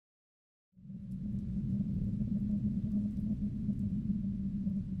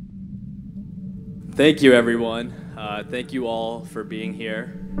Thank you, everyone. Thank you all for being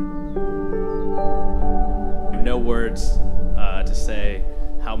here. No words to say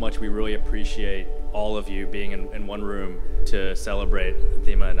how much we really appreciate all of you being in one room to celebrate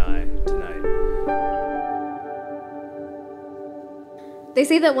Atima and I tonight. They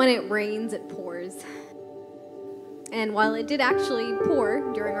say that when it rains, it pours. And while it did actually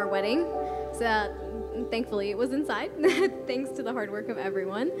pour during our wedding, so thankfully it was inside, thanks to the hard work of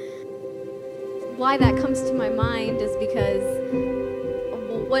everyone. Why that comes to my mind is because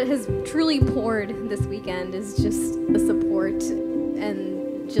what has truly poured this weekend is just the support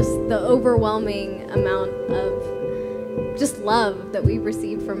and just the overwhelming amount of just love that we've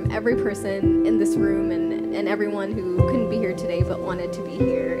received from every person in this room and everyone who couldn't be here today but wanted to be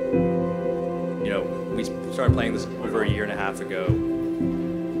here. You know, we started playing this over 1.5 years ago.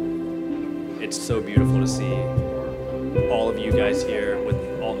 It's so beautiful to see all of you guys here with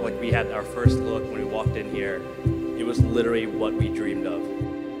all, like we had our first look when we walked in here. It was literally what we dreamed of.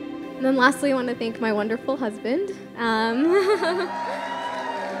 And then lastly, I want to thank my wonderful husband.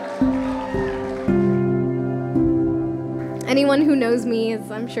 Anyone who knows me, as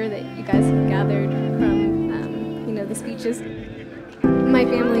I'm sure that you guys have gathered from, you know, the speeches. My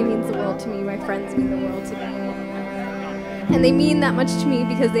family means the world to me. My friends mean the world to me. And they mean that much to me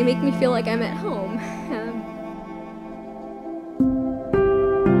because they make me feel like I'm at home.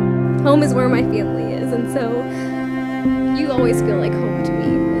 Home is where my family is, and so you always feel like home to me,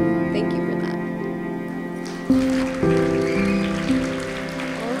 and thank you for that.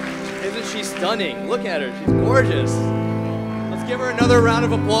 Isn't she stunning? Look at her, she's gorgeous. Let's give her another round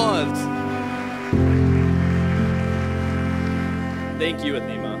of applause. Thank you,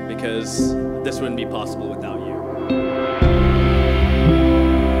 Atima, because this wouldn't be possible without you.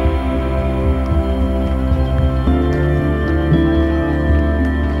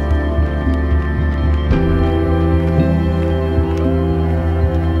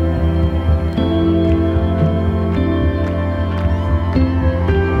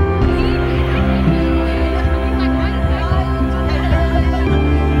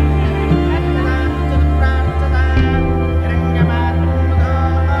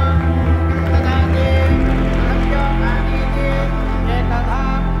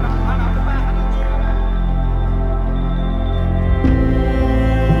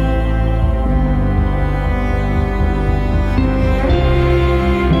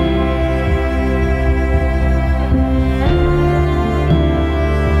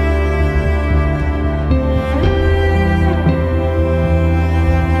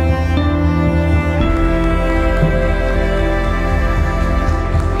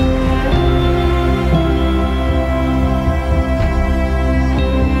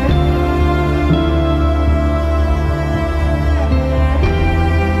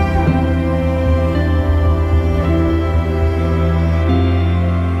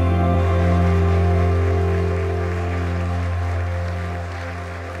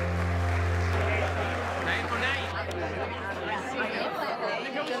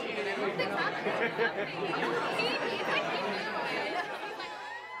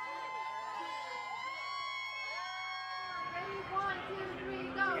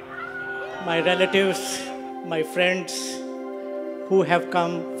 My relatives, my friends who have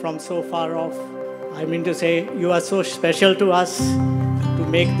come from so far off, I mean to say, you are so special to us to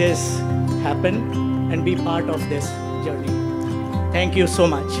make this happen and be part of this journey. Thank you so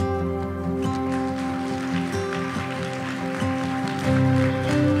much.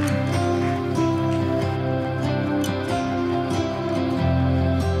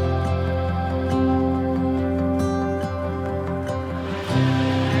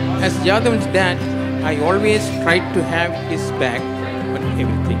 As Yadavin's dad, I always tried to have his back on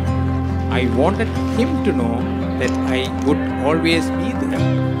everything. I wanted him to know that I would always be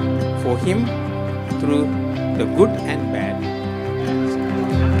there for him through the good and bad.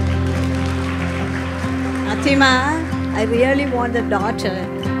 Atima, I really want a daughter.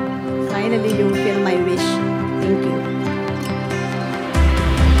 Finally, you fulfill my wish. Thank you.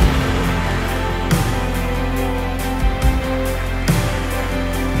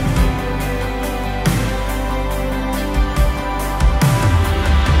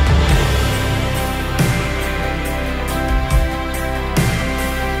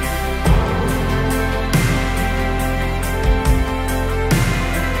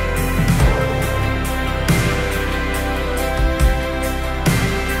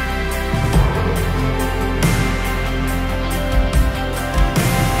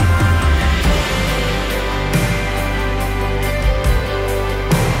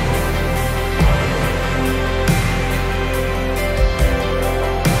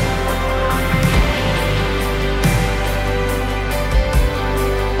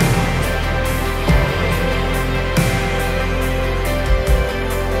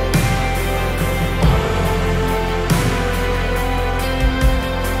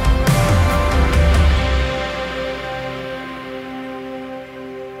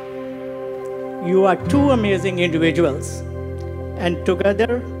 You are two amazing individuals, and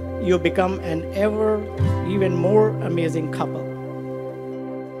together you become an even more amazing couple.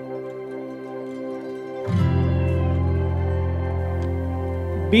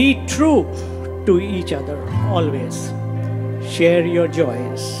 Be true to each other always. Share your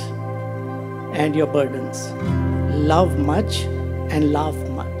joys and your burdens. Love much and laugh